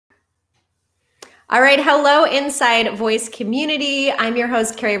All right. Hello, Inside Voice community. I'm your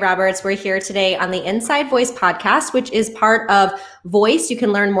host, Carrie Roberts. We're here today on the Inside Voice podcast, which is part of Voice. You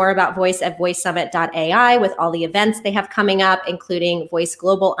can learn more about Voice at voicesummit.ai with all the events they have coming up, including Voice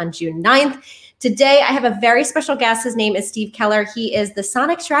Global on June 9th. Today, I have a very special guest. His name is Steve Keller. He is the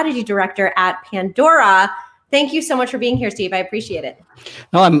Sonic Strategy Director at Pandora. Thank you so much for being here, Steve. I appreciate it.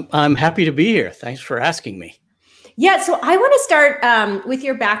 No, I'm happy to be here. Thanks for asking me. Yeah, so I want to start with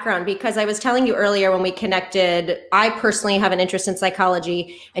your background because I was telling you earlier when we connected, I personally have an interest in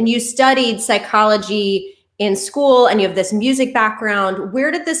psychology, and you studied psychology in school and you have this music background.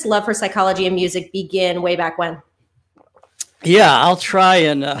 Where did this love for psychology and music begin way back when? Yeah, I'll try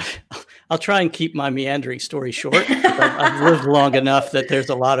and keep my meandering story short. I've lived long enough that there's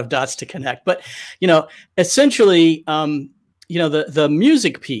a lot of dots to connect. But, essentially, the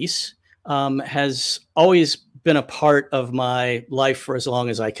music piece has always been a part of my life for as long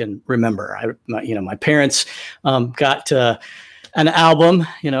as I can remember. My parents got an album,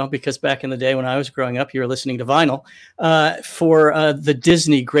 because back in the day when I was growing up, you were listening to vinyl for the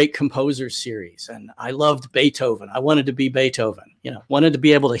Disney Great Composers series. And I loved Beethoven. I wanted to be Beethoven, wanted to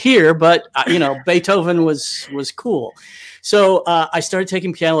be able to hear, but, Beethoven was cool. So I started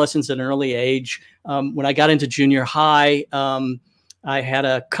taking piano lessons at an early age. When I got into junior high, I had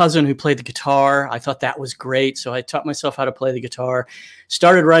a cousin who played the guitar. I thought that was great. So I taught myself how to play the guitar,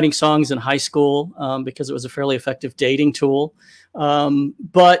 started writing songs in high school because it was a fairly effective dating tool.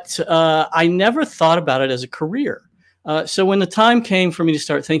 But I never thought about it as a career. So when the time came for me to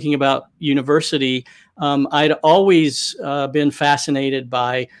start thinking about university, I'd always been fascinated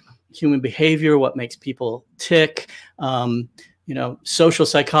by human behavior, what makes people tick, social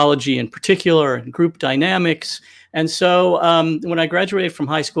psychology in particular, and group dynamics. And so when I graduated from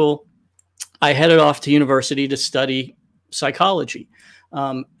high school, I headed off to university to study psychology.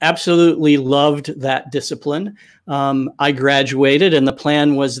 Absolutely loved that discipline. I graduated, and the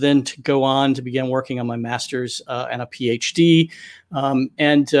plan was then to go on to begin working on my master's and a PhD.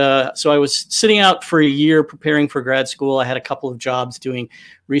 So I was sitting out for a year preparing for grad school. I had a couple of jobs doing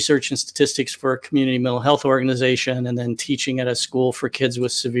research and statistics for a community mental health organization, and then teaching at a school for kids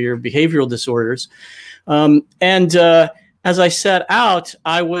with severe behavioral disorders. As I set out,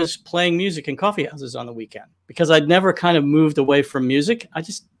 I was playing music in coffee houses on the weekend because I'd never kind of moved away from music. I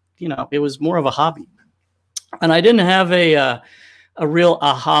just, it was more of a hobby. And I didn't have a real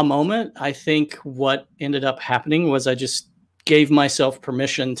aha moment. I think what ended up happening was I just gave myself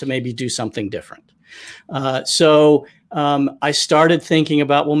permission to maybe do something different. So I started thinking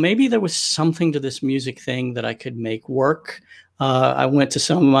about, well, maybe there was something to this music thing that I could make work. I went to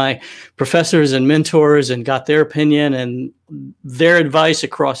some of my professors and mentors and got their opinion, and their advice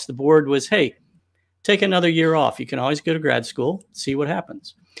across the board was, hey, take another year off. You can always go to grad school, see what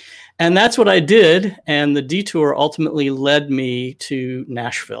happens. And that's what I did. And the detour ultimately led me to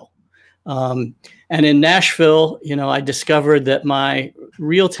Nashville. And in Nashville, I discovered that my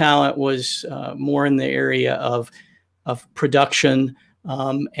real talent was more in the area of production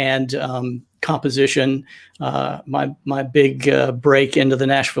and composition. My big break into the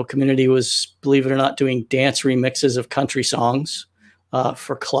Nashville community was, believe it or not, doing dance remixes of country songs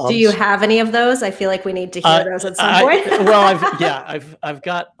for clubs. Do you have any of those? I feel like we need to hear those at some point. I've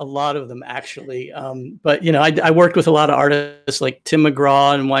got a lot of them actually. But I worked with a lot of artists like Tim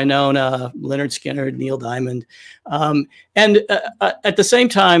McGraw and Winona, Leonard Skinner, Neil Diamond. And at the same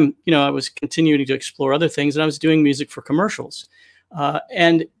time, I was continuing to explore other things, and I was doing music for commercials.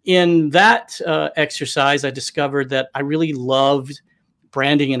 And in that exercise, I discovered that I really loved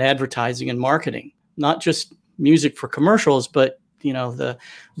branding and advertising and marketing, not just music for commercials, but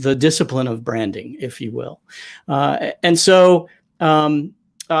the discipline of branding, if you will. And so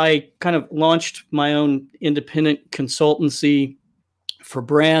I kind of launched my own independent consultancy for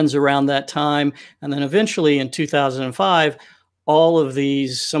brands around that time. And then eventually in 2005, all of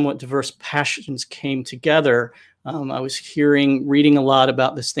these somewhat diverse passions came together. I was reading a lot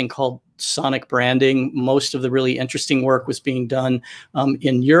about this thing called sonic branding. Most of the really interesting work was being done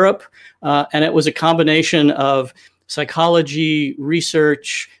in Europe. And it was a combination of psychology,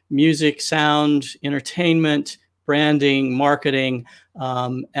 research, music, sound, entertainment, branding, marketing.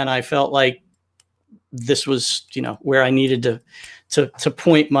 And I felt like this was, where I needed to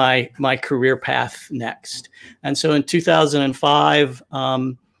point my career path next. And so in 2005,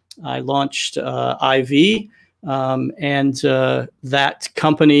 I launched IV. And that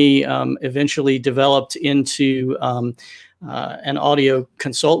company eventually developed into an audio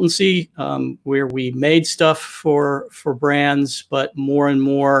consultancy where we made stuff for brands, but more and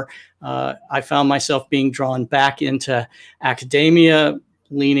more I found myself being drawn back into academia,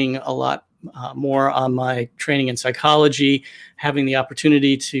 leaning a lot more on my training in psychology, having the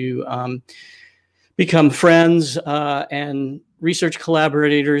opportunity to become friends and research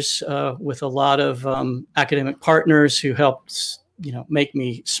collaborators with a lot of academic partners who helped, make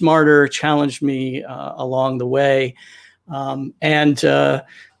me smarter, challenged me along the way, and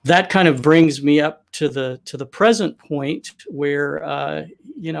that kind of brings me up to the present point where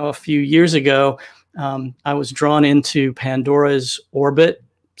a few years ago I was drawn into Pandora's orbit,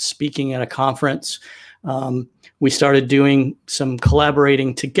 speaking at a conference. We started doing some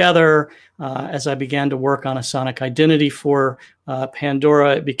collaborating together. As I began to work on a sonic identity for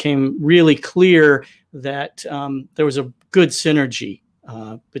Pandora, it became really clear that there was a good synergy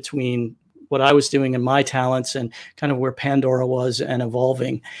between what I was doing and my talents and kind of where Pandora was and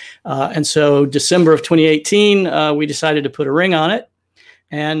evolving. And so December of 2018, we decided to put a ring on it.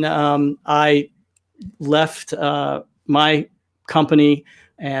 And I left my company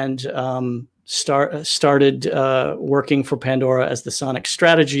and started working for Pandora as the Sonic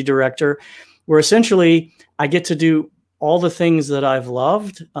Strategy Director, where essentially I get to do all the things that I've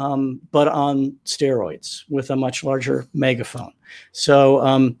loved, but on steroids with a much larger megaphone.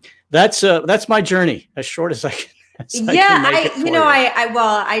 So that's my journey, as short as I can. I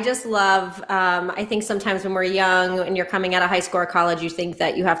just love, I think sometimes when we're young and you're coming out of high school or college, you think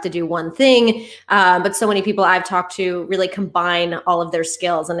that you have to do one thing. But so many people I've talked to really combine all of their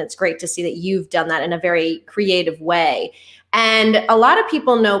skills. And it's great to see that you've done that in a very creative way. And a lot of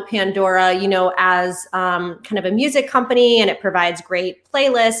people know Pandora, as kind of a music company, and it provides great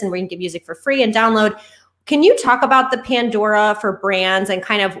playlists and we can get music for free and download. Can you talk about the Pandora for brands and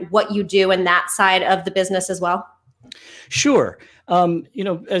kind of what you do in that side of the business as well? Sure.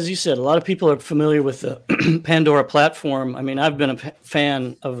 As you said, a lot of people are familiar with the Pandora platform. I mean, I've been a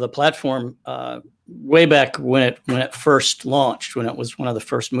fan of the platform way back when it first launched, when it was one of the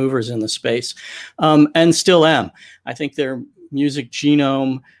first movers in the space, and still am. I think their music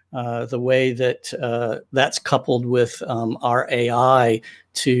genome, the way that that's coupled with our AI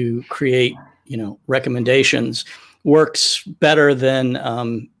to create, recommendations, works better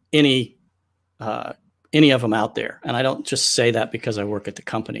than any of them out there. And I don't just say that because I work at the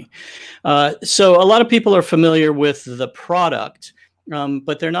company. So a lot of people are familiar with the product,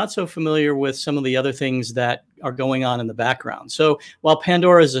 but they're not so familiar with some of the other things that are going on in the background. So while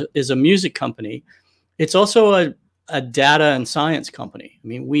Pandora is a music company, it's also a data and science company. I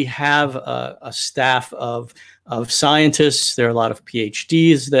mean, we have a staff of scientists. There are a lot of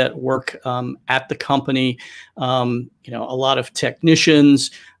PhDs that work at the company. A lot of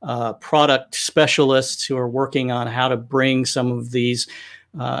technicians, product specialists who are working on how to bring some of these,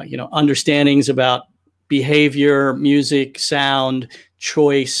 understandings about behavior, music, sound,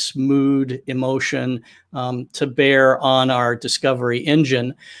 choice, mood, emotion to bear on our discovery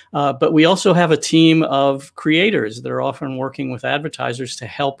engine. But we also have a team of creators that are often working with advertisers to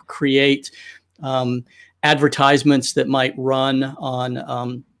help create advertisements that might run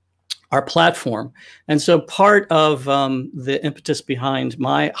on our platform. And so part of the impetus behind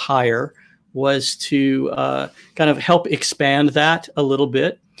my hire was to kind of help expand that a little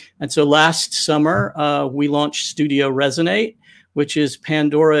bit. And so last summer, we launched Studio Resonate, which is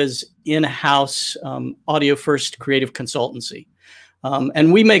Pandora's in-house audio-first creative consultancy.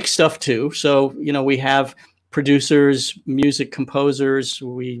 And we make stuff too. So, we have producers, music composers.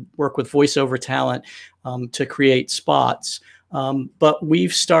 We work with voiceover talent to create spots. But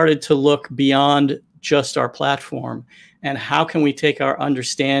we've started to look beyond just our platform and how can we take our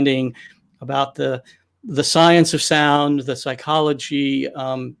understanding about the science of sound, the psychology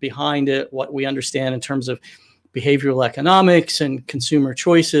behind it, what we understand in terms of behavioral economics and consumer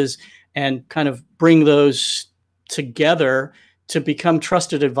choices, and kind of bring those together to become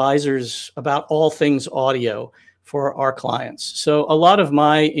trusted advisors about all things audio for our clients. So a lot of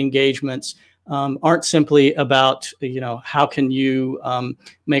my engagements aren't simply about, how can you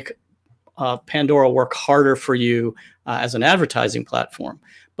make Pandora work harder for you as an advertising platform,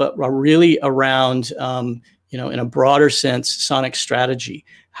 but really around, in a broader sense, sonic strategy.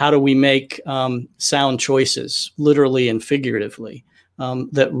 How do we make sound choices, literally and figuratively,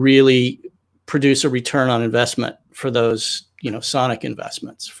 that really produce a return on investment for those, sonic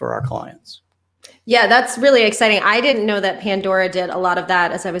investments for our clients? Yeah, that's really exciting. I didn't know that Pandora did a lot of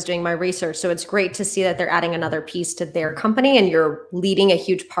that as I was doing my research. So it's great to see that they're adding another piece to their company and you're leading a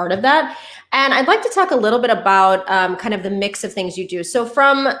huge part of that. And I'd like to talk a little bit about kind of the mix of things you do. So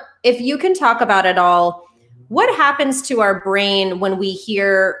if you can talk about it all, what happens to our brain when we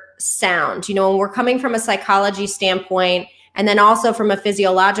hear sound? When we're coming from a psychology standpoint and then also from a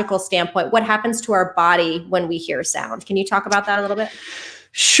physiological standpoint, what happens to our body when we hear sound? Can you talk about that a little bit?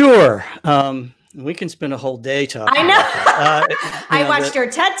 Sure. We can spend a whole day talking. I know. About that. I watched your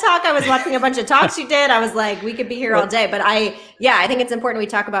TED Talk. I was watching a bunch of talks you did. I was like, we could be here all day. But I think it's important we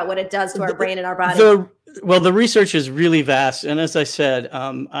talk about what it does to our brain and our body. The research is really vast. And as I said,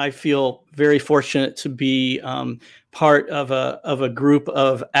 I feel very fortunate to be part of a group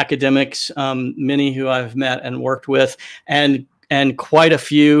of academics, many who I've met and worked with, and quite a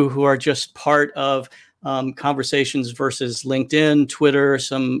few who are just part of conversations versus LinkedIn, Twitter,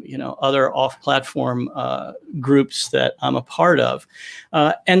 some other off-platform groups that I'm a part of,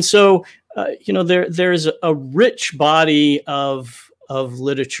 and so there's a rich body of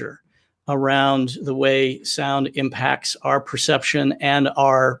literature around the way sound impacts our perception and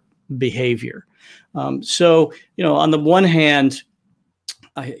our behavior. So on the one hand,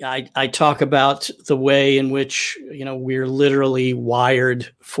 I talk about the way in which we're literally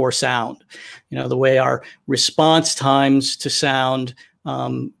wired for sound. The way our response times to sound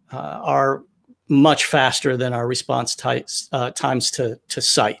are much faster than our response times to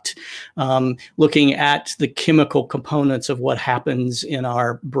sight. Looking at the chemical components of what happens in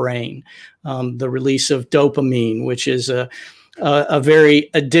our brain, the release of dopamine, which is a very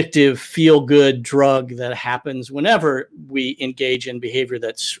addictive, feel-good drug that happens whenever we engage in behavior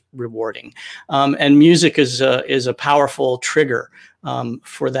that's rewarding. And music is a powerful trigger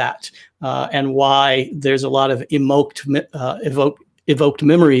for that, and why there's a lot of evoked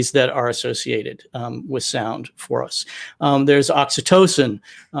memories that are associated with sound for us. There's oxytocin,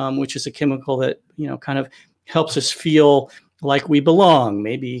 which is a chemical that kind of helps us feel like we belong,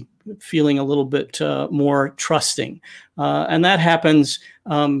 maybe feeling a little bit more trusting. And that happens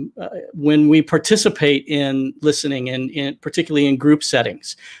when we participate in listening, and particularly in group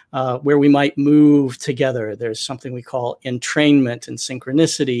settings where we might move together. There's something we call entrainment and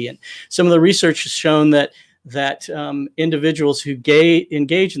synchronicity. And some of the research has shown that individuals who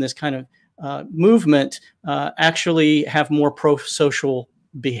engage in this kind of movement actually have more pro-social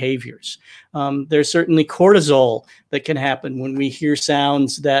behaviors. There's certainly cortisol that can happen when we hear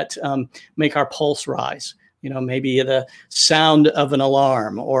sounds that make our pulse rise. Maybe the sound of an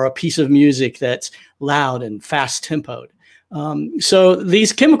alarm or a piece of music that's loud and fast tempoed. So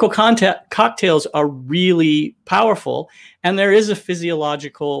these chemical cocktails are really powerful, and there is a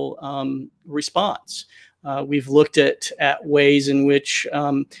physiological response. We've looked at ways in which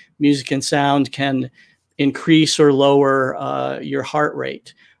music and sound can increase or lower your heart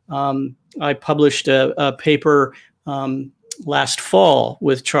rate. I published a paper last fall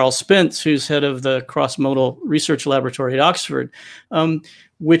with Charles Spence, who's head of the Cross-Modal Research Laboratory at Oxford,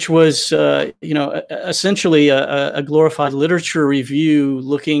 which was essentially a glorified literature review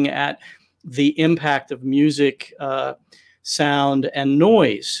looking at the impact of music, sound, and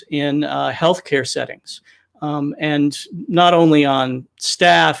noise in healthcare settings. And not only on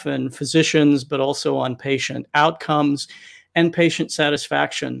staff and physicians, but also on patient outcomes and patient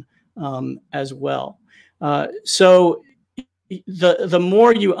satisfaction as well. So the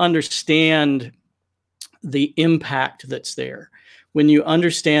more you understand the impact that's there, when you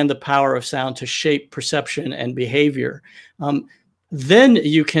understand the power of sound to shape perception and behavior, then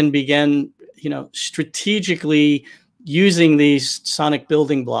you can begin, strategically using these sonic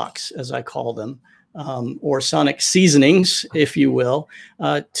building blocks, as I call them, or sonic seasonings, if you will,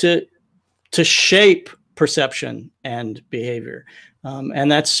 to shape perception and behavior.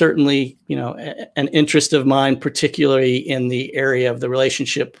 And that's certainly, an interest of mine, particularly in the area of the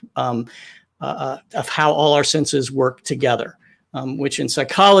relationship of how all our senses work together, which in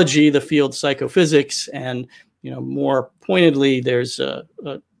psychology, the field psychophysics, and more pointedly, there's a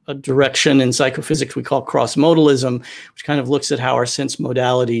direction in psychophysics we call cross-modalism, which kind of looks at how our sense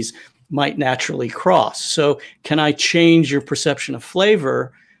modalities might naturally cross. So can I change your perception of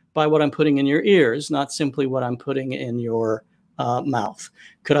flavor by what I'm putting in your ears, not simply what I'm putting in your mouth?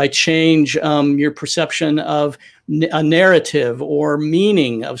 Could I change your perception of a narrative or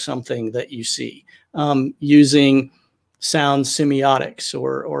meaning of something that you see using sound semiotics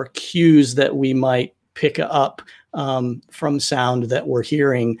or cues that we might pick up from sound that we're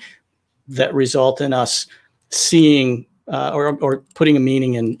hearing that result in us seeing or putting a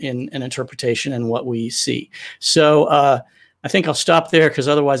meaning in an interpretation in what we see. So I think I'll stop there, because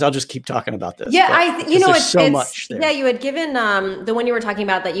otherwise I'll just keep talking about this. Yeah, there's so much there. Yeah, you had given the one you were talking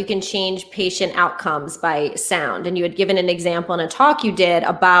about that you can change patient outcomes by sound, and you had given an example in a talk you did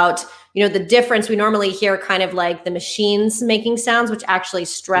about the difference. We normally hear kind of like the machines making sounds, which actually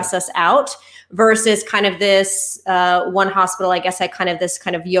stress us out, versus kind of this one hospital, I guess, had kind of this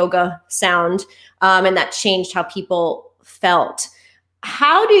kind of yoga sound, and that changed how people felt.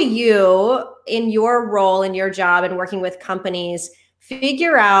 How do you, in your role, in your job, and working with companies,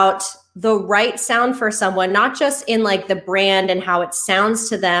 figure out the right sound for someone, not just in like the brand and how it sounds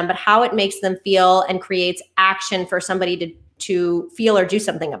to them, but how it makes them feel and creates action for somebody to feel or do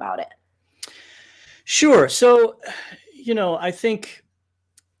something about it? Sure. So, I think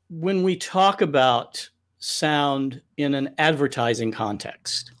when we talk about sound in an advertising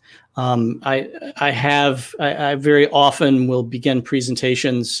context, I very often will begin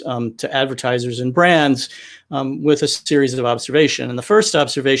presentations to advertisers and brands with a series of observations. And the first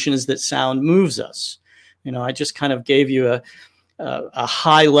observation is that sound moves us. I just kind of gave you a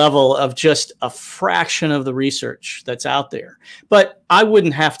high level of just a fraction of the research that's out there. But I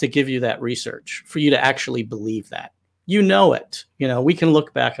wouldn't have to give you that research for you to actually believe that. You know it. We can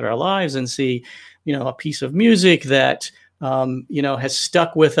look back at our lives and see, a piece of music that has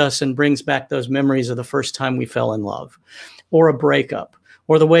stuck with us and brings back those memories of the first time we fell in love, or a breakup,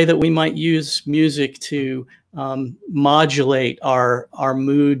 or the way that we might use music to modulate our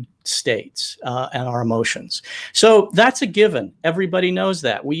mood states and our emotions. So that's a given. Everybody knows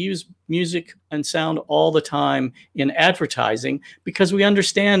that. We use music and sound all the time in advertising because we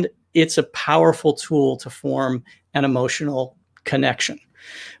understand it's a powerful tool to form an emotional connection.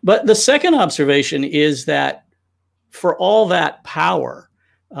 But the second observation is that for all that power,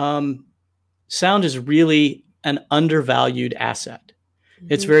 sound is really an undervalued asset.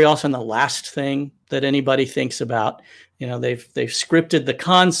 Mm-hmm. It's very often the last thing that anybody thinks about. They've scripted the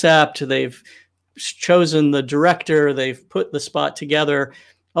concept, they've chosen the director, they've put the spot together.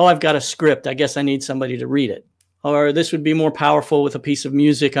 Oh, I've got a script. I guess I need somebody to read it. Or this would be more powerful with a piece of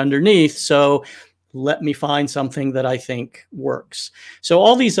music underneath. So let me find something that I think works. So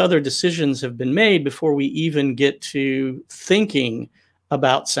all these other decisions have been made before we even get to thinking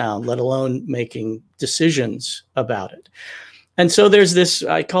about sound, let alone making decisions about it. And so there's this,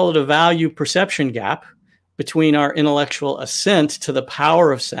 I call it a value perception gap between our intellectual assent to the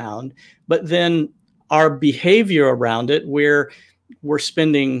power of sound, but then our behavior around it, where we're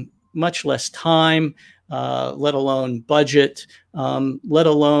spending much less time, let alone budget, let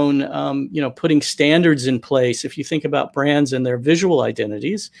alone, putting standards in place. If you think about brands and their visual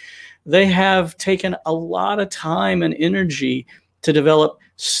identities, they have taken a lot of time and energy to develop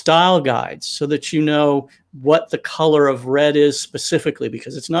style guides so that you know what the color of red is specifically,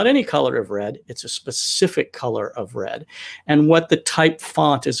 because it's not any color of red, it's a specific color of red, and what the type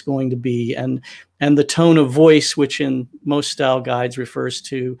font is going to be, and the tone of voice, which in most style guides refers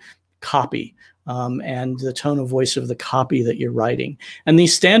to copy, and the tone of voice of the copy that you're writing. And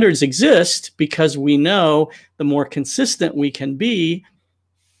these standards exist because we know the more consistent we can be,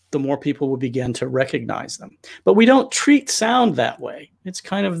 the more people will begin to recognize them. But we don't treat sound that way. It's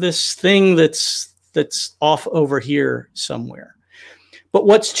kind of this thing that's off over here somewhere. But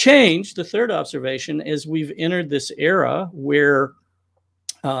what's changed, the third observation, is we've entered this era where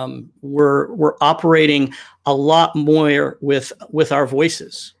we're operating a lot more with our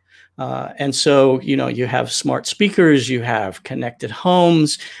voices. And so, you have smart speakers, you have connected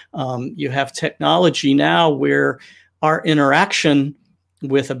homes, you have technology now where our interaction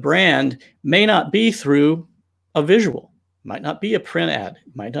with a brand may not be through a visual, might not be a print ad,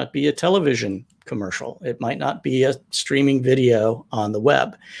 might not be a television commercial, it might not be a streaming video on the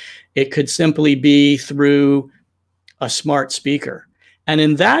web. It could simply be through a smart speaker. And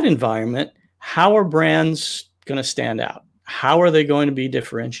in that environment, how are brands going to stand out? How are they going to be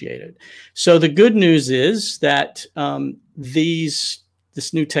differentiated? So the good news is that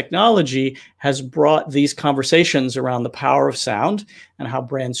this new technology has brought these conversations around the power of sound and how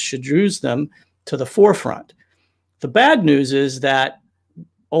brands should use them to the forefront. The bad news is that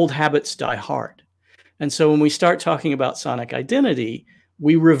old habits die hard. And so when we start talking about sonic identity,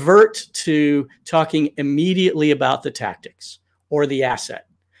 we revert to talking immediately about the tactics or the asset.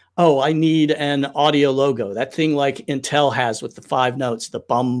 Oh, I need an audio logo, that thing like Intel has with the 5 notes, the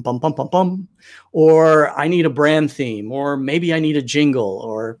bum, bum, bum, bum, bum. Or I need a brand theme, or maybe I need a jingle,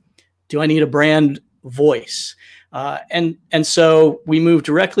 or do I need a brand voice? And so we move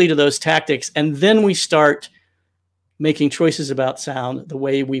directly to those tactics, and then we start making choices about sound the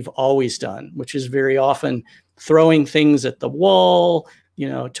way we've always done, which is very often throwing things at the wall,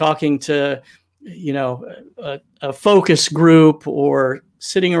 talking to, a focus group, or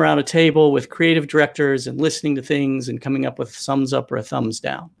sitting around a table with creative directors and listening to things and coming up with a thumbs up or a thumbs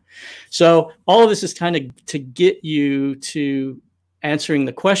down. So all of this is kind of to get you to answering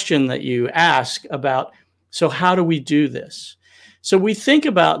the question that you ask about, so how do we do this? So we think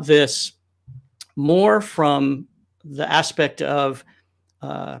about this more from the aspect of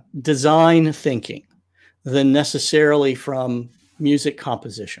design thinking than necessarily from music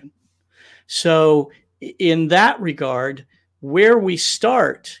composition. So in that regard, where we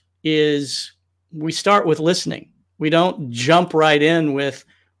start is we start with listening. We don't jump right in with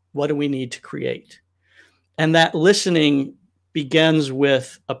what do we need to create. And that listening begins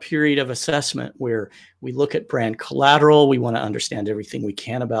with a period of assessment where we look at brand collateral. We want to understand everything we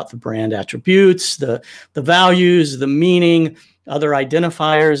can about the brand attributes, the values, the meaning, other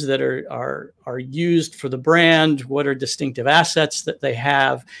identifiers that are used for the brand. What are distinctive assets that they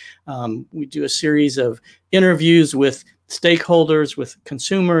have? We do a series of interviews with stakeholders, with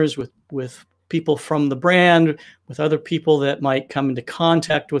consumers, with people from the brand, with other people that might come into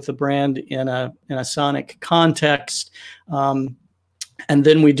contact with the brand in a sonic context. And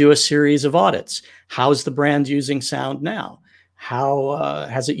then we do a series of audits. How's the brand using sound now? How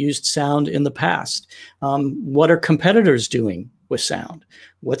has it used sound in the past? What are competitors doing with sound?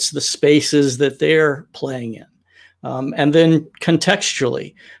 What's the spaces that they're playing in? And then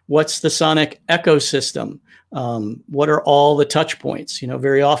contextually, what's the sonic ecosystem? What are all the touch points?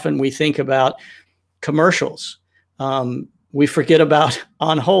 Very often we think about commercials. We forget about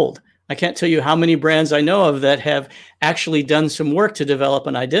on hold. I can't tell you how many brands I know of that have actually done some work to develop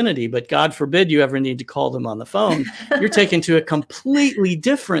an identity, but God forbid you ever need to call them on the phone. You're taken to a completely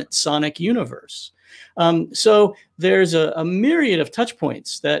different sonic universe. So there's a myriad of touch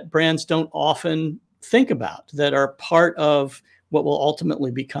points that brands don't often think about that are part of what will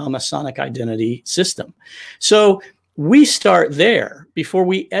ultimately become a sonic identity system. So we start there before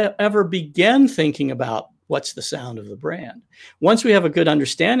we ever begin thinking about what's the sound of the brand. Once we have a good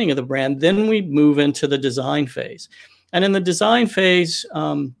understanding of the brand, then we move into the design phase. And in the design phase,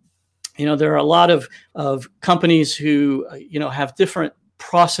 there are a lot of companies who, have different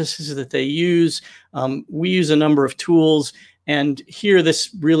processes that they use. We use a number of tools. And here,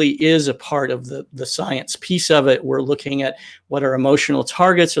 this really is a part of the science piece of it. We're looking at what are emotional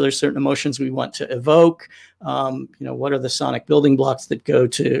targets. Are there certain emotions we want to evoke? What are the sonic building blocks that go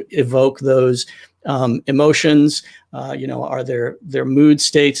to evoke those emotions? Are there mood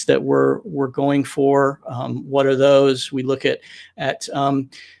states that we're going for? What are those? We look at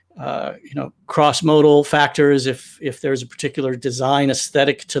cross-modal factors. If there's a particular design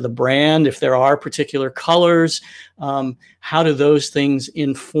aesthetic to the brand, if there are particular colors, how do those things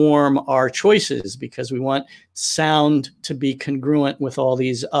inform our choices? Because we want sound to be congruent with all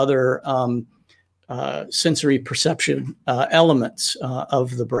these other sensory perception elements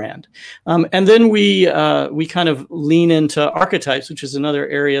of the brand. And then we kind of lean into archetypes, which is another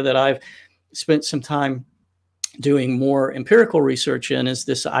area that I've spent some time doing more empirical research in, is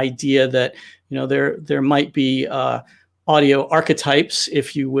this idea that there might be audio archetypes,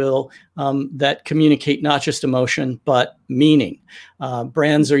 if you will, that communicate not just emotion but meaning.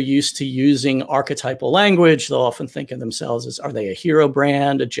 Brands are used to using archetypal language. They'll often think of themselves as, are they a hero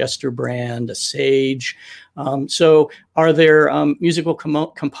brand, a jester brand, a sage? So are there musical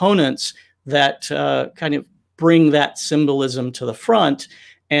components that kind of bring that symbolism to the front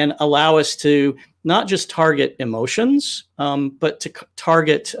and allow us to not just target emotions, but to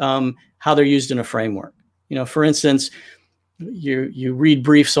target how they're used in a framework. For instance, you read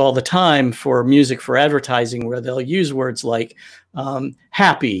briefs all the time for music for advertising where they'll use words like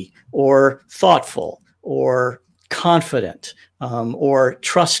happy or thoughtful or confident or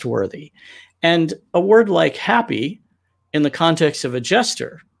trustworthy. And a word like happy in the context of a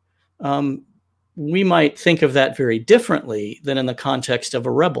jester, we might think of that very differently than in the context of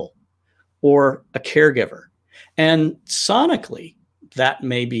a rebel or a caregiver. And sonically, that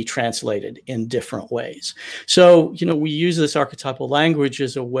may be translated in different ways. So, we use this archetypal language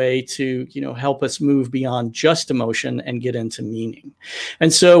as a way to, help us move beyond just emotion and get into meaning.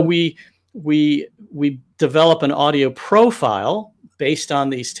 And so we develop an audio profile based on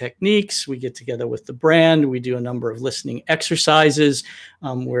these techniques. We get together with the brand. We do a number of listening exercises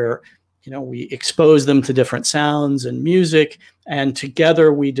where we expose them to different sounds and music, and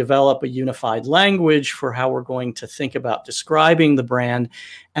together we develop a unified language for how we're going to think about describing the brand.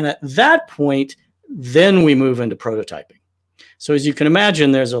 And at that point, then we move into prototyping. So as you can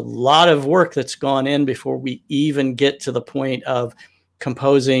imagine, there's a lot of work that's gone in before we even get to the point of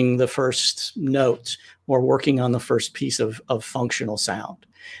composing the first note or working on the first piece of functional sound.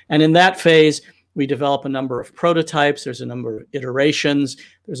 And in that phase, we develop a number of prototypes. There's a number of iterations.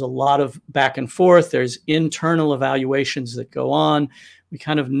 There's a lot of back and forth. There's internal evaluations that go on. We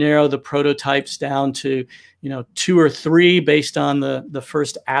kind of narrow the prototypes down to, 2 or 3 based on the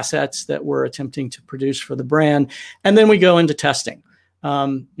first assets that we're attempting to produce for the brand. And then we go into testing.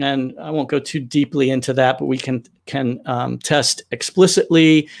 And I won't go too deeply into that, but we can test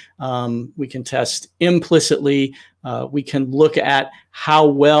explicitly. We can test implicitly. We can look at how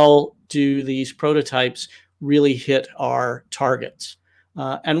well do these prototypes really hit our targets.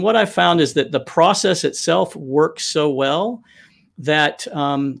 And what I found is that the process itself works so well that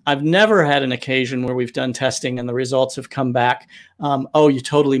I've never had an occasion where we've done testing and the results have come back, oh, you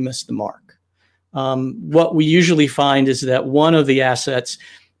totally missed the mark. What we usually find is that one of the assets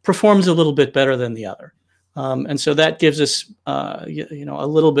performs a little bit better than the other. And so that gives us, a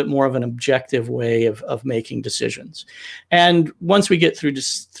little bit more of an objective way of making decisions. And once we get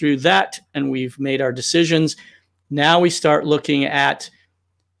through that and we've made our decisions, now we start looking at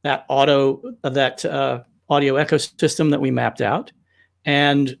that audio ecosystem that we mapped out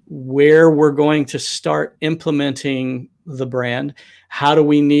and where we're going to start implementing the brand. How do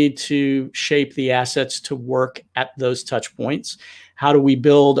we need to shape the assets to work at those touch points? How do we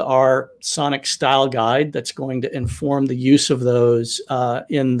build our sonic style guide that's going to inform the use of those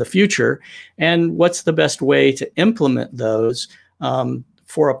in the future? And what's the best way to implement those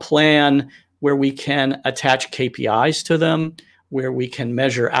for a plan where we can attach KPIs to them, where we can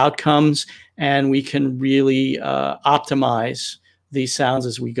measure outcomes, and we can really optimize these sounds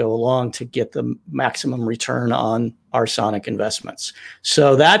as we go along to get the maximum return on our sonic investments.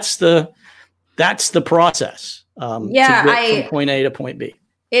 So that's the process to get from point A to point B.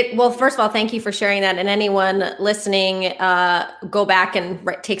 Well, first of all, thank you for sharing that. And anyone listening, go back and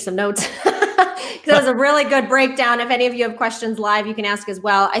take some notes. Because that was a really good breakdown. If any of you have questions live, you can ask as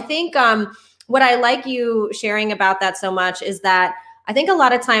well. I think what I like you sharing about that so much is that I think a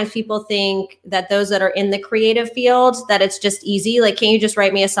lot of times people think that those that are in the creative field, that it's just easy. Like, can't you just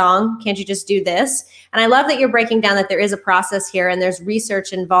write me a song? Can't you just do this? And I love that you're breaking down that there is a process here and there's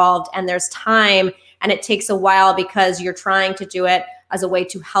research involved and there's time and it takes a while because you're trying to do it as a way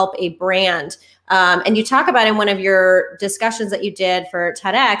to help a brand. And you talk about in one of your discussions that you did for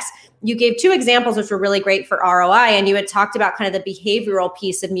TEDx, you gave two examples which were really great for ROI. And you had talked about kind of the behavioral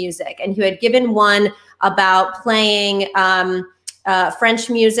piece of music. And you had given one about playing French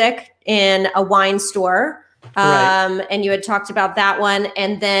music in a wine store. Right. And you had talked about that one.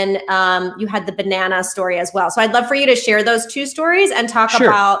 And then you had the banana story as well. So I'd love for you to share those two stories and talk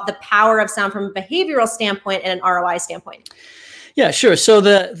about the power of sound from a behavioral standpoint and an ROI standpoint. Yeah, sure. So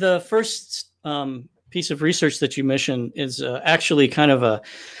the first piece of research that you mentioned is actually kind of a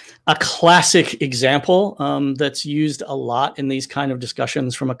classic example that's used a lot in these kind of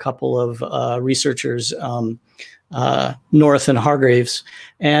discussions from a couple of researchers, North and Hargreaves.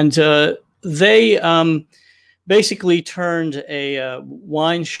 And they basically turned a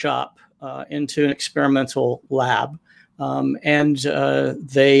wine shop into an experimental lab. And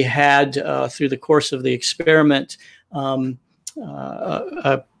they had, through the course of the experiment,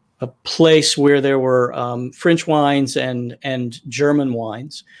 a place where there were French wines and German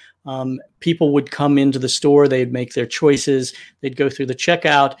wines. People would come into the store, they'd make their choices, they'd go through the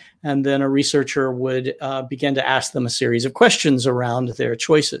checkout, and then a researcher would begin to ask them a series of questions around their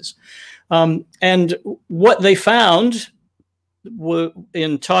choices. And what they found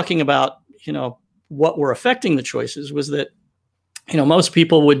in talking about, what were affecting the choices was that most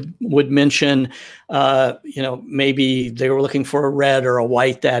people would mention, maybe they were looking for a red or a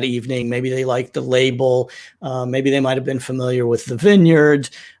white that evening. Maybe they liked the label. Maybe they might have been familiar with the vineyard.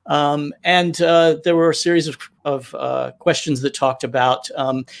 And there were a series of questions that talked about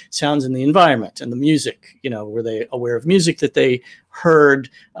sounds in the environment and the music. Were they aware of music that they heard?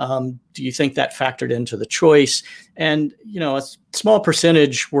 Do you think that factored into the choice? And, a small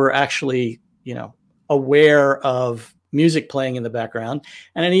percentage were actually, aware of music playing in the background,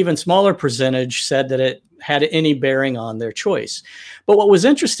 and an even smaller percentage said that it had any bearing on their choice. But what was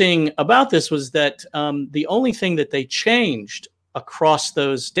interesting about this was that the only thing that they changed across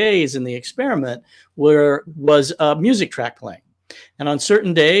those days in the experiment was a music track playing. And on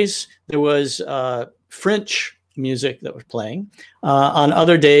certain days, there was French music that was playing. On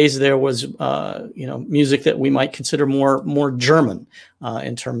other days, there was music that we might consider more German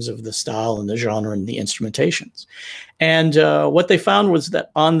in terms of the style and the genre and the instrumentations. And what they found was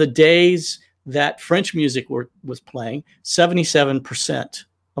that on the days that French music was playing, 77%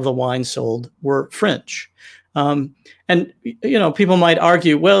 of the wines sold were French. And people might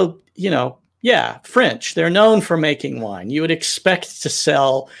argue, well, yeah, French, they're known for making wine. You would expect to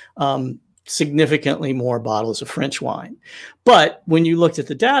sell significantly more bottles of French wine. But when you looked at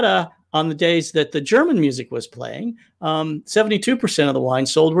the data on the days that the German music was playing, 72% of the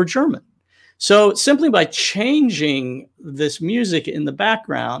wines sold were German. So simply by changing this music in the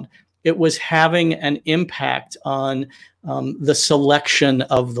background, it was having an impact on the selection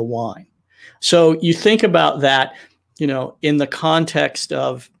of the wine. So you think about that, in the context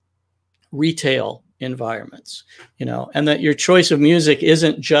of retail environments, and that your choice of music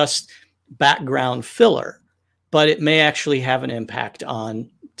isn't just background filler. but it may actually have an impact on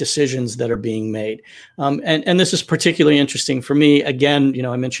decisions that are being made. And this is particularly interesting for me. Again,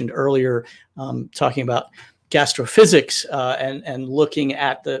 I mentioned earlier talking about gastrophysics and looking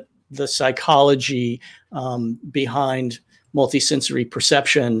at the psychology behind multisensory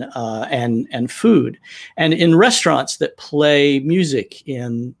perception and food. And in restaurants that play music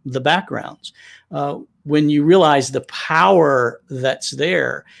in the backgrounds, when you realize the power that's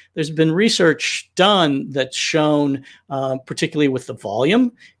there, there's been research done that's shown, particularly with the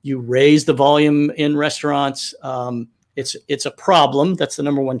volume, you raise the volume in restaurants, it's a problem. That's the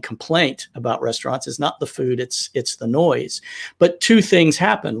number one complaint about restaurants, is not the food, it's the noise. But two things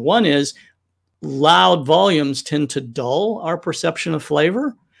happen. One is loud volumes tend to dull our perception of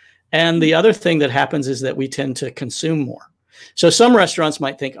flavor. And the other thing that happens is that we tend to consume more. So some restaurants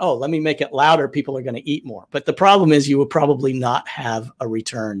might think, oh, let me make it louder, people are going to eat more. But the problem is you will probably not have a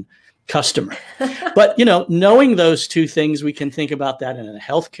return customer. But, knowing those two things, we can think about that in a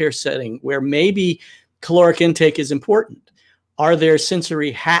healthcare setting where maybe caloric intake is important. Are there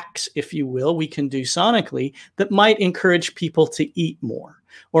sensory hacks, if you will, we can do sonically that might encourage people to eat more?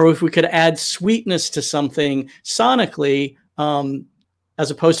 Or if we could add sweetness to something sonically, as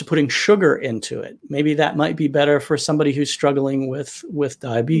opposed to putting sugar into it, maybe that might be better for somebody who's struggling with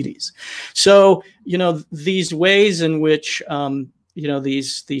diabetes. So, these ways in which,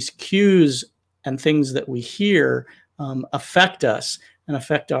 these cues and things that we hear affect us and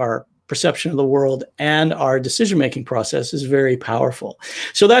affect our perception of the world and our decision-making process is very powerful.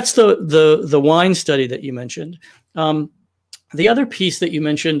 So that's the wine study that you mentioned. The other piece that you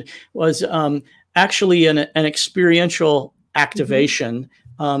mentioned was actually an experiential activation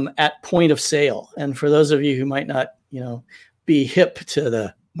at point of sale. And for those of you who might not, be hip to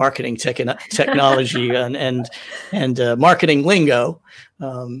the marketing technology and marketing lingo,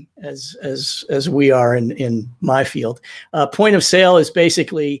 as we are in my field, point of sale is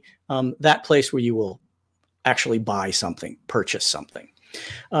basically that place where you will actually buy something, purchase something.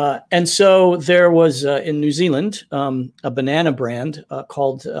 And so there was in New Zealand a banana brand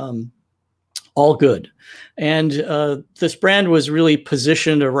called All Good, and this brand was really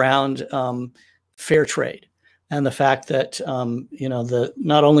positioned around fair trade and the fact that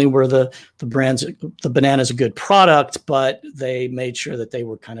not only were the bananas a good product, but they made sure that they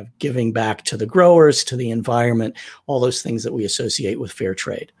were kind of giving back to the growers, to the environment, all those things that we associate with fair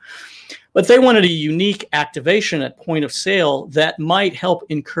trade. But they wanted a unique activation at point of sale that might help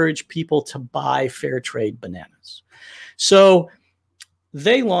encourage people to buy fair trade bananas. So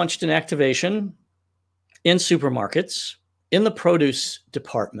they launched an activation in supermarkets, in the produce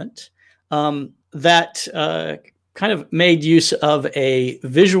department, that kind of made use of a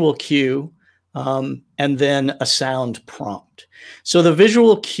visual cue and then a sound prompt. So the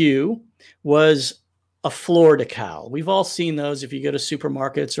visual cue was a floor decal. We've all seen those. If you go to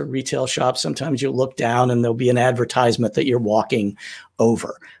supermarkets or retail shops, sometimes you'll look down and there'll be an advertisement that you're walking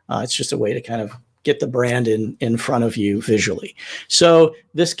over. It's just a way to kind of get the brand in front of you visually. So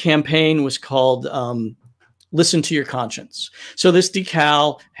this campaign was called Listen to Your Conscience. So this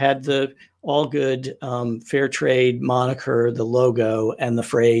decal had the All Good Fair Trade moniker, the logo, and the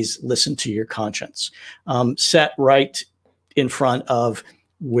phrase, listen to your conscience, set right in front of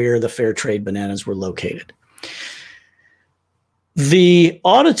where the fair trade bananas were located. The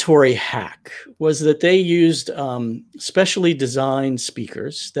auditory hack was that they used specially designed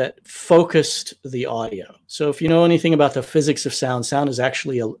speakers that focused the audio. So if you know anything about the physics of sound, sound is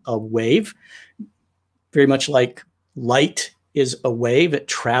actually a wave, very much like light is a wave. It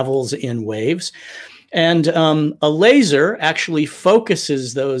travels in waves. And a laser actually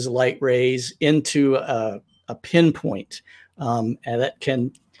focuses those light rays into a pinpoint, and that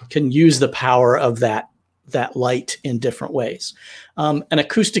can use the power of that light in different ways. An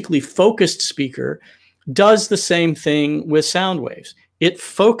acoustically focused speaker does the same thing with sound waves. It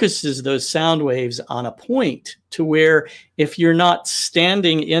focuses those sound waves on a point to where if you're not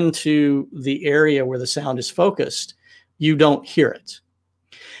standing into the area where the sound is focused, you don't hear it.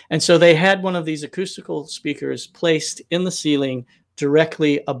 And so they had one of these acoustical speakers placed in the ceiling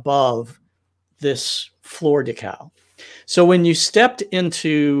directly above this floor decal. So when you stepped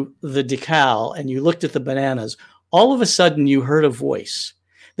into the decal and you looked at the bananas, all of a sudden you heard a voice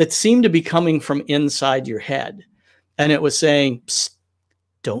that seemed to be coming from inside your head. And it was saying, psst,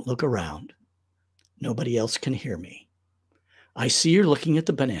 don't look around. Nobody else can hear me. I see you're looking at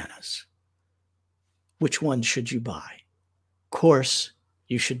the bananas. Which one should you buy? Of course,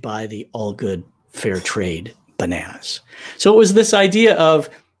 you should buy the All Good Fair Trade bananas. So it was this idea of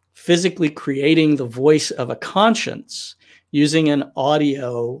physically creating the voice of a conscience using an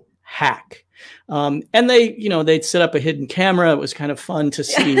audio hack. And they'd set up a hidden camera. It was kind of fun to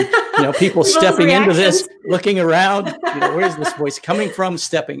see, people People's stepping into this, reactions. looking around, where's this voice coming from,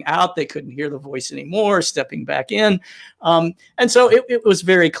 stepping out. They couldn't hear the voice anymore, stepping back in. And so it was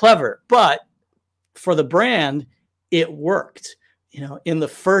very clever, but for the brand, it worked. In the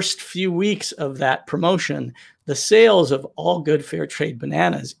first few weeks of that promotion, the sales of all good fair trade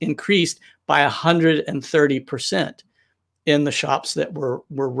bananas increased by 130% in the shops that were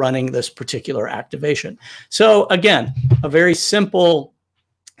running this particular activation. So again, a very simple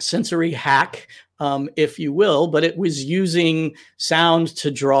sensory hack, if you will, but it was using sound to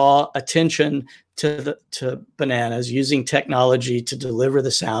draw attention to bananas, using technology to deliver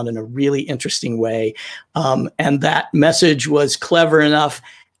the sound in a really interesting way. And that message was clever enough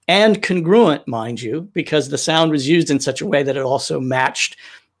and congruent, mind you, because the sound was used in such a way that it also matched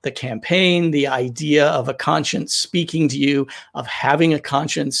the campaign, the idea of a conscience speaking to you, of having a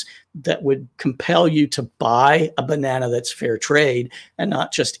conscience that would compel you to buy a banana that's fair trade and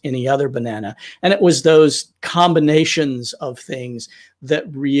not just any other banana. And it was those combinations of things that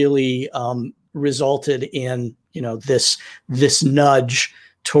really resulted in this nudge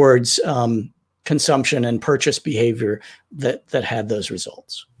towards consumption and purchase behavior that had those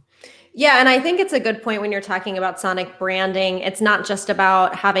results. Yeah, and I think it's a good point when you're talking about sonic branding. It's not just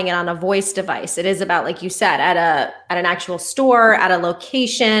about having it on a voice device. It is about, like you said, at an actual store, at a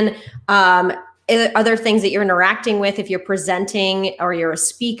location, other things that you're interacting with. If you're presenting or you're a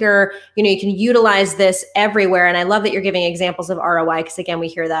speaker, you can utilize this everywhere. And I love that you're giving examples of ROI, because again, we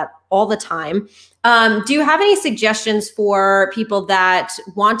hear that all the time. Do you have any suggestions for people that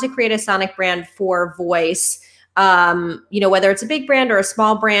want to create a sonic brand for voice? Whether it's a big brand or a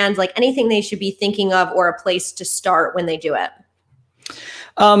small brand, like anything they should be thinking of or a place to start when they do it?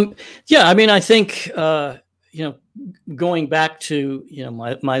 I think, going back to,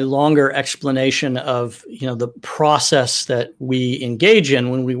 my longer explanation of, the process that we engage in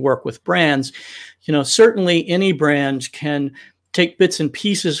when we work with brands, certainly any brand can take bits and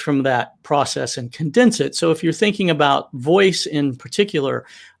pieces from that process and condense it. So if you're thinking about voice in particular,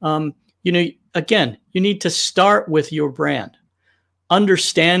 again, you need to start with your brand,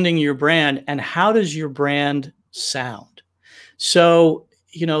 understanding your brand and how does your brand sound. So,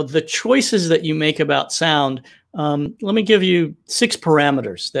 the choices that you make about sound, let me give you 6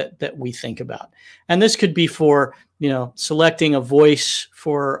 parameters that we think about. And this could be for, selecting a voice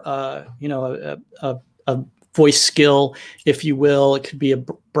for, a voice skill, if you will. It could be a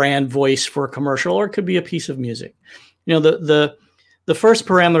brand voice for a commercial, or it could be a piece of music. The first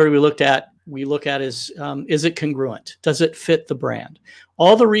parameter we look at is it congruent? Does it fit the brand?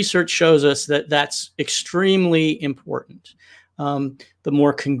 All the research shows us that that's extremely important. The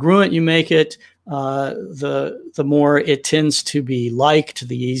more congruent you make it, the more it tends to be liked,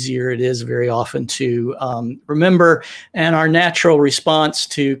 the easier it is very often to remember. And our natural response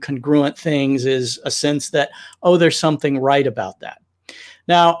to congruent things is a sense that, oh, there's something right about that.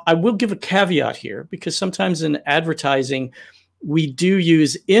 Now, I will give a caveat here, because sometimes in advertising, we do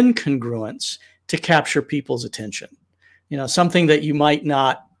use incongruence to capture people's attention, something that you might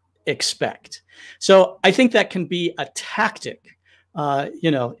not expect. So I think that can be a tactic. That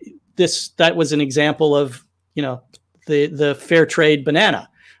was an example of, the fair trade banana.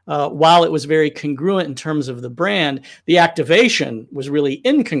 While it was very congruent in terms of the brand, the activation was really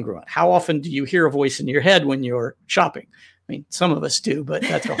incongruent. How often do you hear a voice in your head when you're shopping? I mean, some of us do, but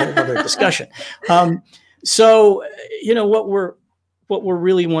that's a whole other discussion. So, what we're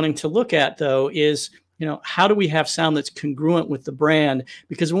really wanting to look at, though, is, how do we have sound that's congruent with the brand?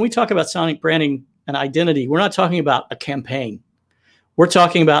 Because when we talk about sonic branding and identity, we're not talking about a campaign. We're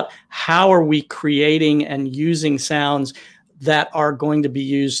talking about how are we creating and using sounds that are going to be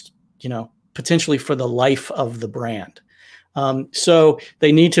used, potentially for the life of the brand. So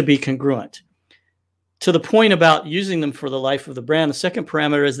they need to be congruent. To the point about using them for the life of the brand, the second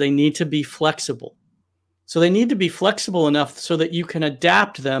parameter is they need to be flexible. So they need to be flexible enough so that you can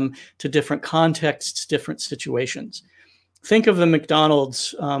adapt them to different contexts, different situations. Think of the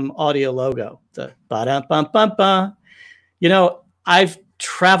McDonald's audio logo, the ba-da-bum-bum-ba. I've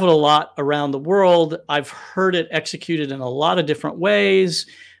traveled a lot around the world. I've heard it executed in a lot of different ways,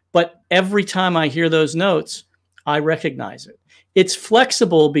 but every time I hear those notes, I recognize it. It's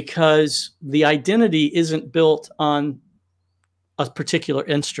flexible because the identity isn't built on a particular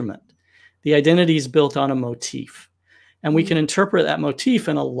instrument. The identity is built on a motif, and we can interpret that motif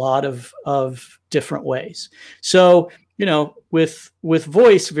in a lot of different ways. So, with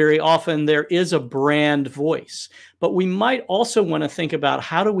voice, very often there is a brand voice, but we might also want to think about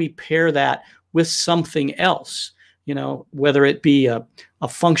how do we pair that with something else, whether it be a a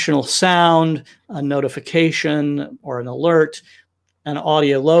functional sound, a notification or an alert, an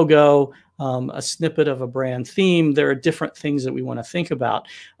audio logo, a snippet of a brand theme. There are different things that we want to think about,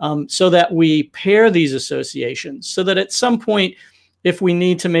 so that we pair these associations, so that at some point, if we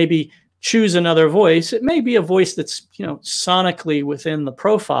need to maybe choose another voice, it may be a voice that's, sonically within the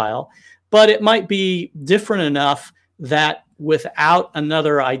profile, but it might be different enough that without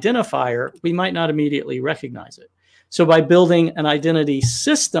another identifier, we might not immediately recognize it. So by building an identity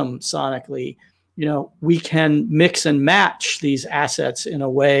system sonically, we can mix and match these assets in a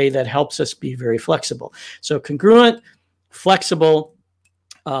way that helps us be very flexible. So congruent, flexible,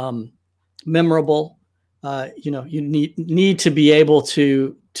 memorable. You need to be able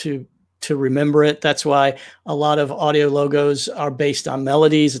to remember it. That's why a lot of audio logos are based on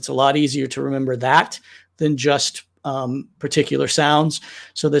melodies. It's a lot easier to remember that than just particular sounds.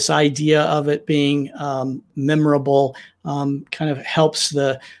 So this idea of it being memorable kind of helps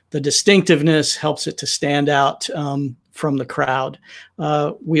the distinctiveness, helps it to stand out from the crowd.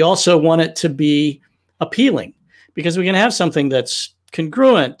 We also want it to be appealing, because we can have something that's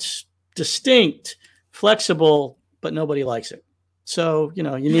congruent, distinct, flexible, but nobody likes it. So, you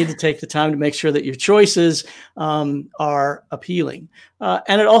need to take the time to make sure that your choices are appealing.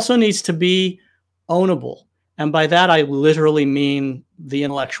 And it also needs to be ownable. And by that, I literally mean the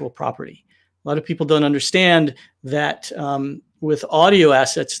intellectual property. A lot of people don't understand that with audio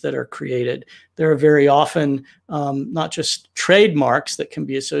assets that are created, there are very often not just trademarks that can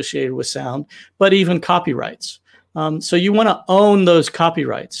be associated with sound, but even copyrights. So you want to own those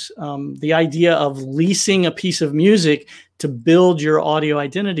copyrights. The idea of leasing a piece of music to build your audio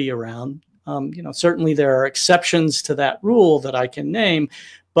identity around, certainly there are exceptions to that rule that I can name,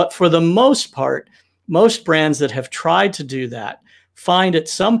 but for the most part, most brands that have tried to do that find at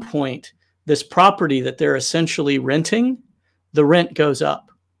some point this property that they're essentially renting, the rent goes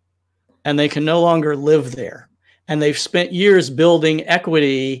up and they can no longer live there. And they've spent years building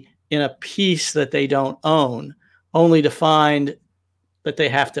equity in a piece that they don't own, only to find that they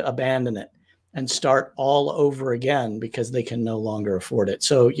have to abandon it and start all over again because they can no longer afford it.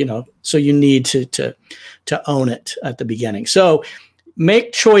 So, so you need to own it at the beginning. So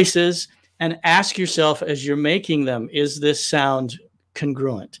make choices and ask yourself as you're making them, is this sound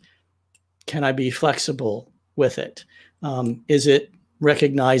congruent? Can I be flexible with it? Is it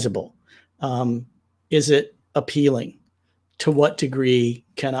recognizable? Is it appealing? To what degree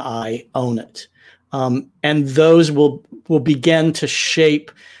can I own it? And those will begin to shape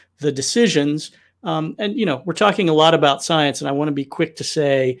the decisions. And, we're talking a lot about science, and I want to be quick to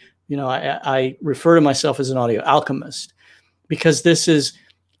say, I refer to myself as an audio alchemist, because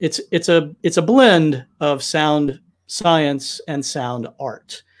it's a blend of sound science and sound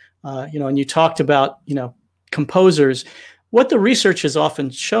art. And you talked about, composers. What the research has often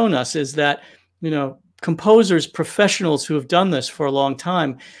shown us is that, composers, professionals who have done this for a long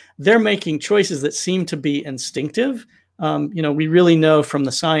time, they're making choices that seem to be instinctive. We really know from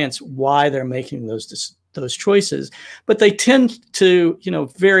the science why they're making those choices, but they tend to,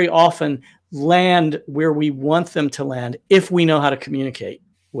 very often land where we want them to land if we know how to communicate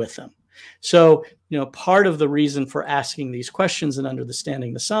with them. So, part of the reason for asking these questions and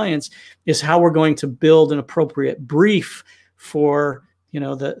understanding the science is how we're going to build an appropriate brief for,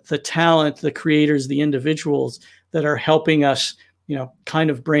 the talent, the creators, the individuals that are helping us, kind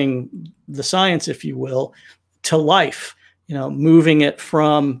of bring the science, if you will, to life, moving it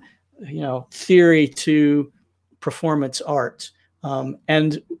from, theory to performance art.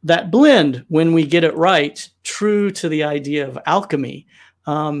 And that blend, when we get it right, true to the idea of alchemy,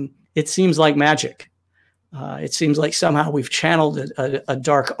 it seems like magic. It seems like somehow we've channeled a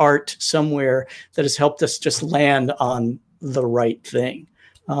dark art somewhere that has helped us just land on the right thing.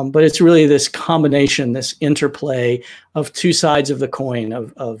 But it's really this combination, this interplay of two sides of the coin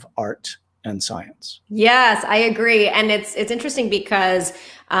of art and science. Yes, I agree. And it's interesting because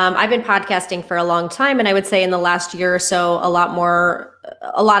I've been podcasting for a long time. And I would say in the last year or so, a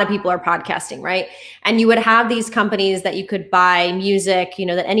lot of people are podcasting, right? And you would have these companies that you could buy music,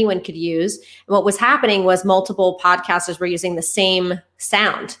 that anyone could use. And what was happening was multiple podcasters were using the same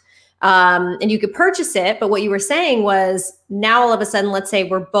sound. And you could purchase it. But what you were saying was now all of a sudden, let's say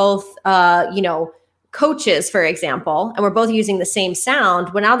we're both, coaches, for example, and we're both using the same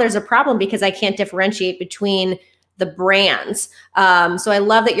sound. Well, now there's a problem because I can't differentiate between the brands. So I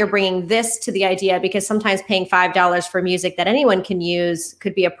love that you're bringing this to the idea, because sometimes paying $5 for music that anyone can use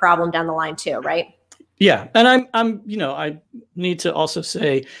could be a problem down the line too, right? Yeah. And I need to also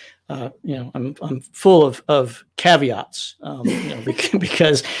say, I'm full of caveats,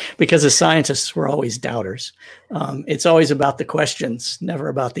 because as scientists, we're always doubters. It's always about the questions, never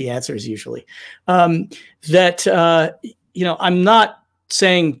about the answers, usually. I'm not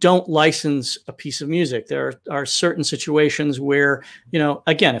saying don't license a piece of music. There are certain situations where,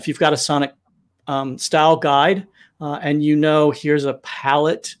 again, if you've got a sonic style guide, and here's a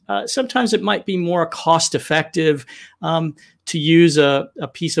palette. Sometimes it might be more cost effective to use a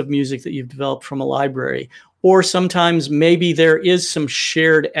piece of music that you've developed from a library. Or sometimes maybe there is some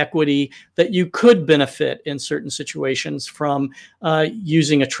shared equity that you could benefit in certain situations from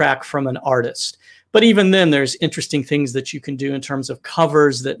using a track from an artist. But even then, there's interesting things that you can do in terms of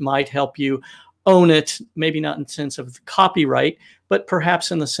covers that might help you own it, maybe not in the sense of copyright, but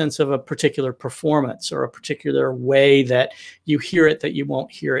perhaps in the sense of a particular performance or a particular way that you hear it that you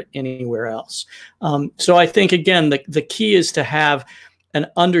won't hear it anywhere else. So I think, again, the key is to have an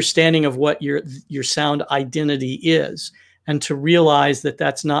understanding of what your sound identity is, and to realize that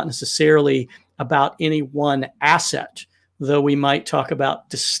that's not necessarily about any one asset, though we might talk about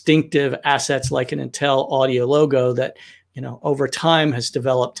distinctive assets like an Intel audio logo that, over time has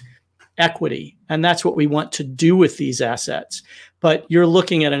developed equity. And that's what we want to do with these assets. But you're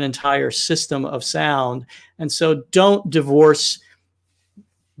looking at an entire system of sound. And so don't divorce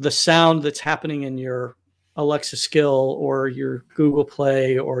the sound that's happening in your Alexa skill or your Google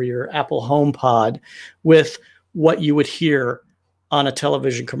Play or your Apple HomePod with what you would hear on a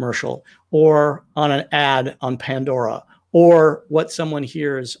television commercial or on an ad on Pandora, or what someone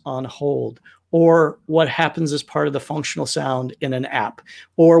hears on hold, or what happens as part of the functional sound in an app,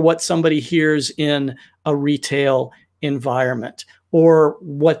 or what somebody hears in a retail environment, or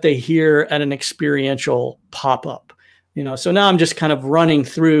what they hear at an experiential pop-up. So now I'm just kind of running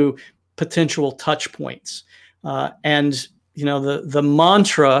through potential touch points. And the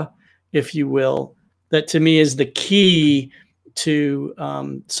mantra, if you will, that to me is the key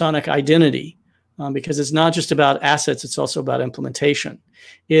to sonic identity, because it's not just about assets, it's also about implementation,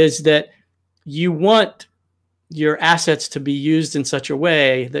 is that you want your assets to be used in such a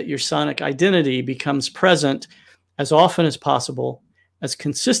way that your sonic identity becomes present as often as possible, as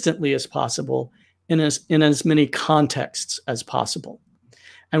consistently as possible, in as many contexts as possible.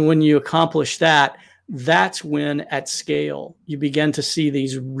 And when you accomplish that, that's when at scale you begin to see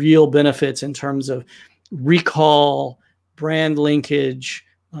these real benefits in terms of recall, brand linkage,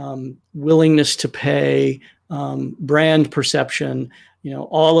 willingness to pay, brand perception,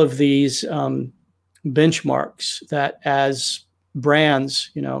 all of these benchmarks that as brands,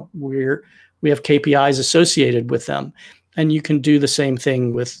 we have KPIs associated with them. And you can do the same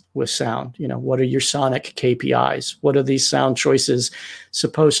thing with sound. What are your sonic KPIs? What are these sound choices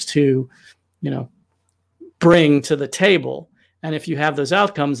supposed to, bring to the table? And if you have those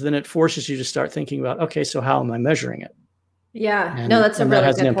outcomes, then it forces you to start thinking about, okay, so how am I measuring it? Yeah, that's a really good point. That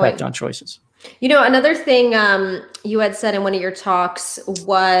has an impact on choices. Another thing you had said in one of your talks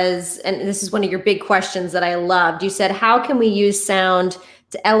was, and this is one of your big questions that I loved, you said, how can we use sound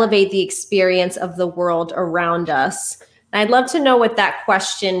to elevate the experience of the world around us? And I'd love to know what that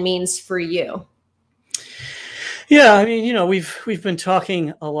question means for you. Yeah, I mean, we've been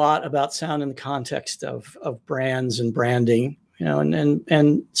talking a lot about sound in the context of brands and branding,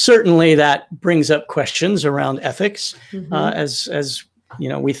 and certainly that brings up questions around ethics, as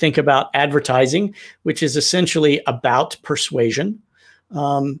we think about advertising, which is essentially about persuasion.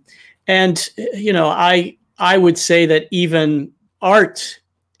 And I would say that even art,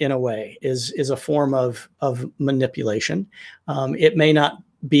 in a way, is a form of manipulation. It may not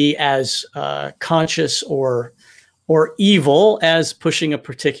be as conscious or evil as pushing a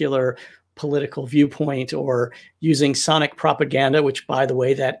particular political viewpoint or using sonic propaganda, which, by the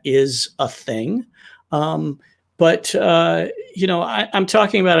way, that is a thing. But I'm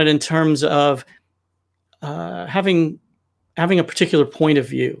talking about it in terms of having a particular point of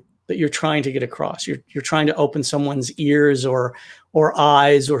view that you're trying to get across. You're trying to open someone's ears or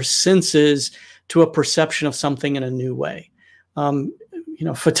eyes or senses to a perception of something in a new way.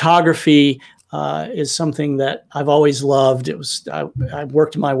 Photography is something that I've always loved. I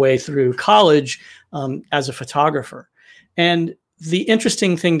worked my way through college as a photographer. And the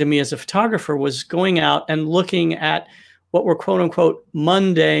interesting thing to me as a photographer was going out and looking at what were quote unquote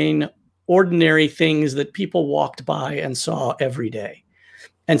mundane, ordinary things that people walked by and saw every day.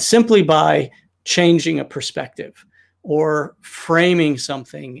 And simply by changing a perspective or framing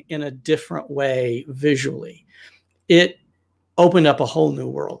something in a different way visually, it opened up a whole new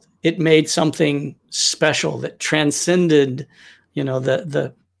world. It made something special that transcended,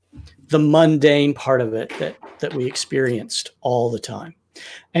 the mundane part of it that we experienced all the time.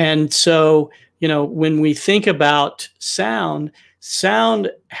 And so, when we think about sound,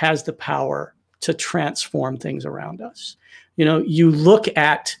 sound has the power to transform things around us. You look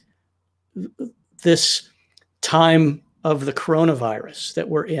at this time of the coronavirus that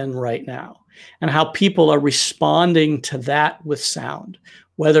we're in right now and how people are responding to that with sound,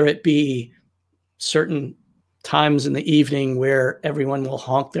 whether it be certain times in the evening where everyone will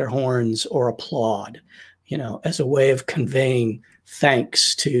honk their horns or applaud, as a way of conveying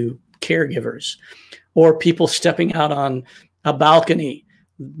thanks to caregivers, or people stepping out on a balcony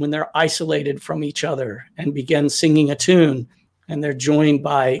when they're isolated from each other and begin singing a tune and they're joined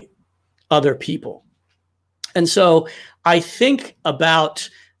by other people. And so I think about,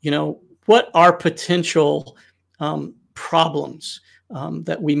 what are potential problems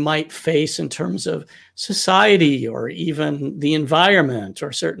that we might face in terms of society or even the environment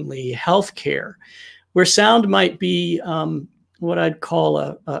or certainly healthcare, where sound might be what I'd call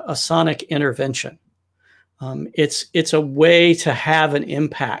a sonic intervention. It's a way to have an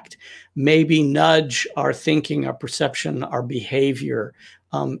impact, maybe nudge our thinking, our perception, our behavior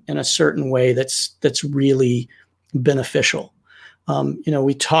in a certain way that's really beneficial.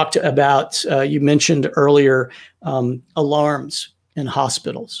 We talked about, you mentioned earlier, alarms in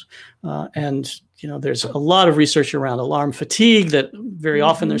hospitals. And there's a lot of research around alarm fatigue, that very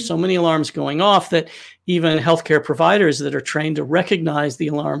often there's so many alarms going off that even healthcare providers that are trained to recognize the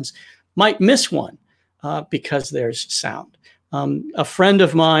alarms might miss one because there's sound. A friend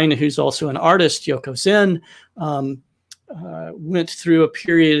of mine who's also an artist, Yoko Zen, went through a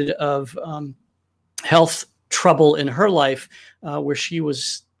period of health trouble in her life where she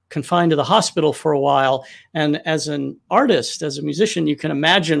was confined to the hospital for a while. And as an artist, as a musician, you can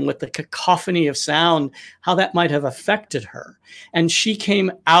imagine with the cacophony of sound, how that might have affected her. And she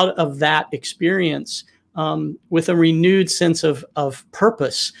came out of that experience with a renewed sense of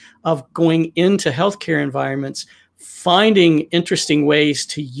purpose, of going into healthcare environments, finding interesting ways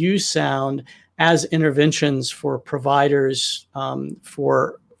to use sound as interventions for providers,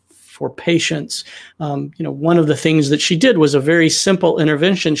 for patients. One of the things that she did was a very simple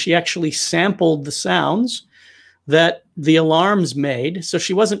intervention. She actually sampled the sounds that the alarms made. So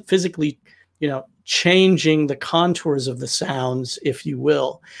she wasn't physically, changing the contours of the sounds, if you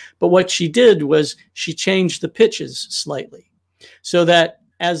will. But what she did was she changed the pitches slightly so that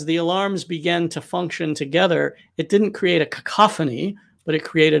as the alarms began to function together, it didn't create a cacophony, but it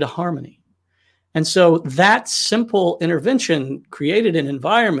created a harmony. And so that simple intervention created an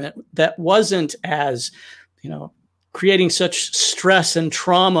environment that wasn't as, creating such stress and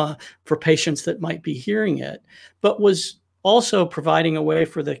trauma for patients that might be hearing it, but was also providing a way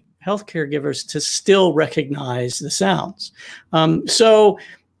for the healthcare givers to still recognize the sounds. So,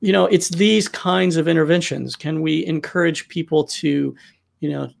 it's these kinds of interventions. Can we encourage people to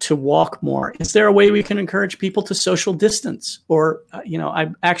walk more? Is there a way we can encourage people to social distance? Or, I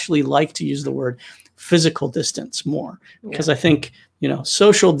actually like to use the word physical distance more, because I think,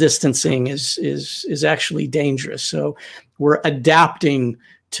 social distancing is actually dangerous. So we're adapting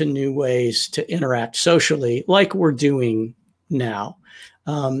to new ways to interact socially, like we're doing now.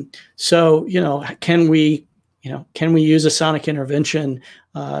 So, can we use a sonic intervention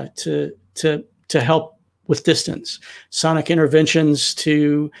to help with distance? Sonic interventions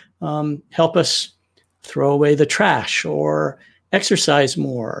to help us throw away the trash, or exercise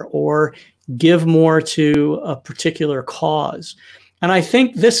more, or give more to a particular cause. And I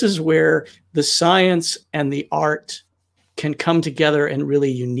think this is where the science and the art can come together in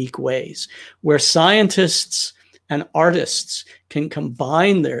really unique ways, where scientists and artists can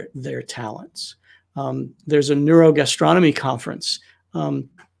combine their talents. There's a neurogastronomy conference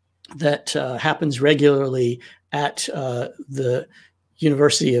that happens regularly at the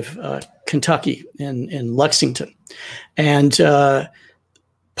University of Kentucky in Lexington. And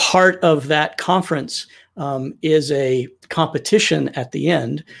part of that conference is a competition at the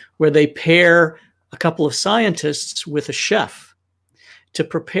end where they pair a couple of scientists with a chef to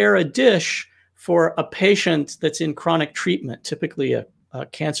prepare a dish for a patient that's in chronic treatment, typically a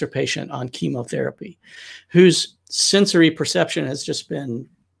cancer patient on chemotherapy, whose sensory perception has just been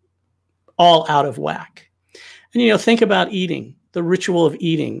all out of whack. And, think about eating, the ritual of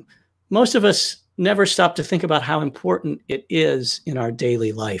eating. Most of us never stop to think about how important it is in our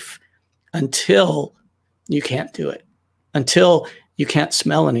daily life until you can't do it, until you can't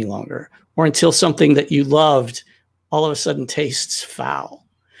smell any longer, or until something that you loved all of a sudden tastes foul.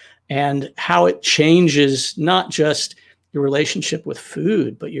 And how it changes not just your relationship with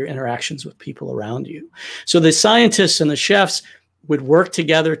food, but your interactions with people around you. So the scientists and the chefs would work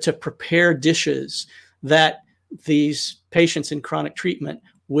together to prepare dishes that these patients in chronic treatment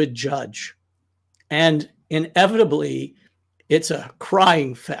would judge. And inevitably, it's a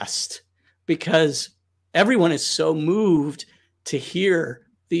crying fest because everyone is so moved to hear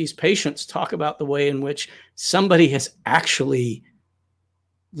these patients talk about the way in which somebody is actually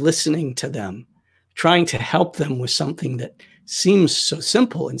listening to them, trying to help them with something that seems so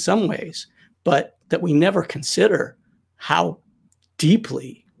simple in some ways, but that we never consider how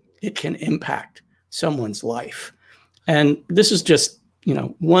deeply it can impact someone's life. And this is just,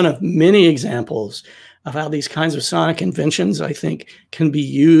 one of many examples of how these kinds of sonic inventions, I think, can be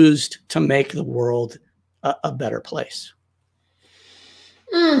used to make the world a better place.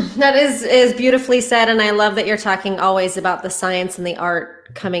 That is beautifully said. And I love that you're talking always about the science and the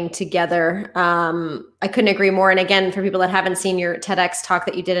art coming together. I couldn't agree more. And again, for people that haven't seen your TEDx talk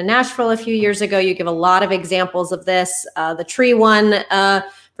that you did in Nashville a few years ago, you give a lot of examples of this. The tree one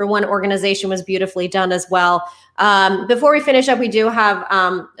for one organization was beautifully done as well. Before we finish up, we do have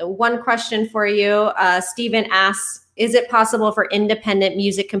one question for you. Stephen asks, is it possible for independent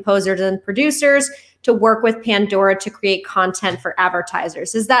music composers and producers to work with Pandora to create content for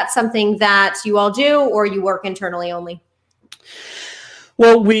advertisers? Is that something that you all do, or you work internally only?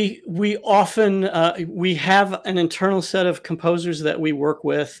 Well, we often, we have an internal set of composers that we work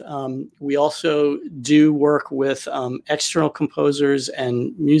with. We also do work with external composers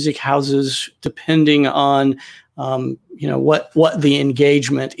and music houses, depending on, what the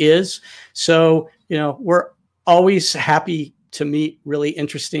engagement is. So, we're always happy to meet really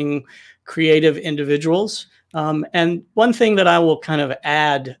interesting, creative individuals. And one thing that I will kind of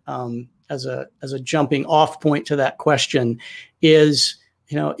add as a jumping off point to that question is,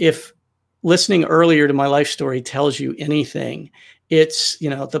 if listening earlier to my life story tells you anything, it's,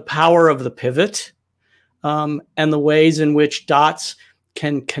 the power of the pivot and the ways in which dots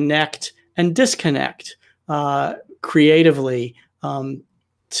can connect and disconnect creatively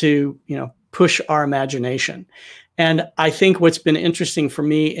to, push our imagination. And I think what's been interesting for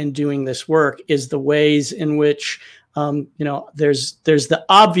me in doing this work is the ways in which, there's the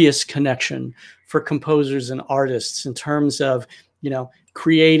obvious connection for composers and artists in terms of,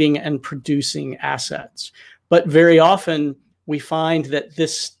 creating and producing assets. But very often we find that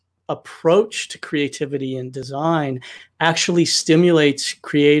this approach to creativity and design actually stimulates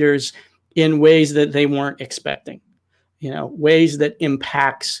creators in ways that they weren't expecting, ways that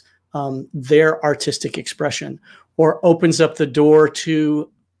impacts their artistic expression, or opens up the door to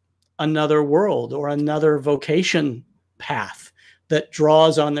another world or another vocation path that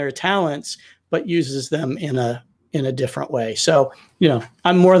draws on their talents, but uses them in a different way. So,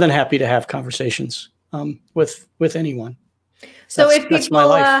 I'm more than happy to have conversations with anyone. So if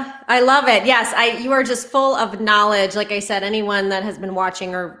people, I love it. Yes, you are just full of knowledge. Like I said, anyone that has been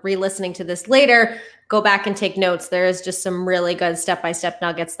watching or re-listening to this later, go back and take notes. There is just some really good step-by-step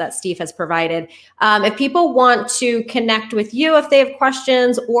nuggets that Steve has provided. If people want to connect with you, if they have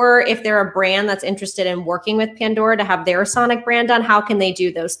questions, or if they're a brand that's interested in working with Pandora to have their sonic brand done, how can they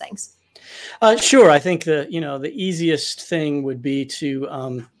do those things? Sure. I think the easiest thing would be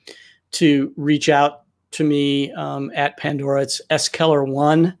to reach out to me at Pandora. It's S. Keller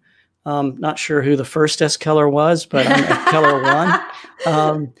 1. Not sure who the first S. Keller was, but I'm at Keller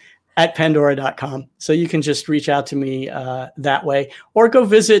 1 at Pandora.com. So you can just reach out to me that way, or go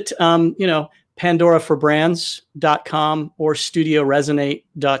visit PandoraForBrands.com or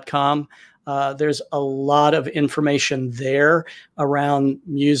StudioResonate.com. There's a lot of information there around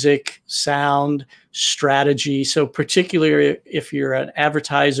music, sound, strategy. So particularly if you're an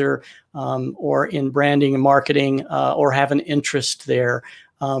advertiser or in branding and marketing or have an interest there,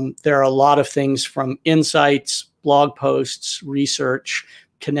 there are a lot of things from insights, blog posts, research,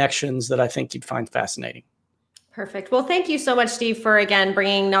 connections that I think you'd find fascinating. Perfect. Well, thank you so much, Steve, for again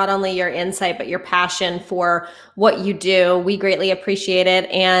bringing not only your insight, but your passion for what you do. We greatly appreciate it.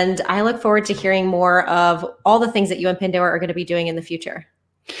 And I look forward to hearing more of all the things that you and Pandora are going to be doing in the future.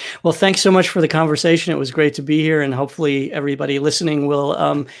 Well, thanks so much for the conversation. It was great to be here. And hopefully everybody listening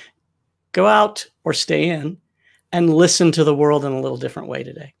will go out or stay in and listen to the world in a little different way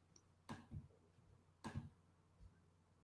today.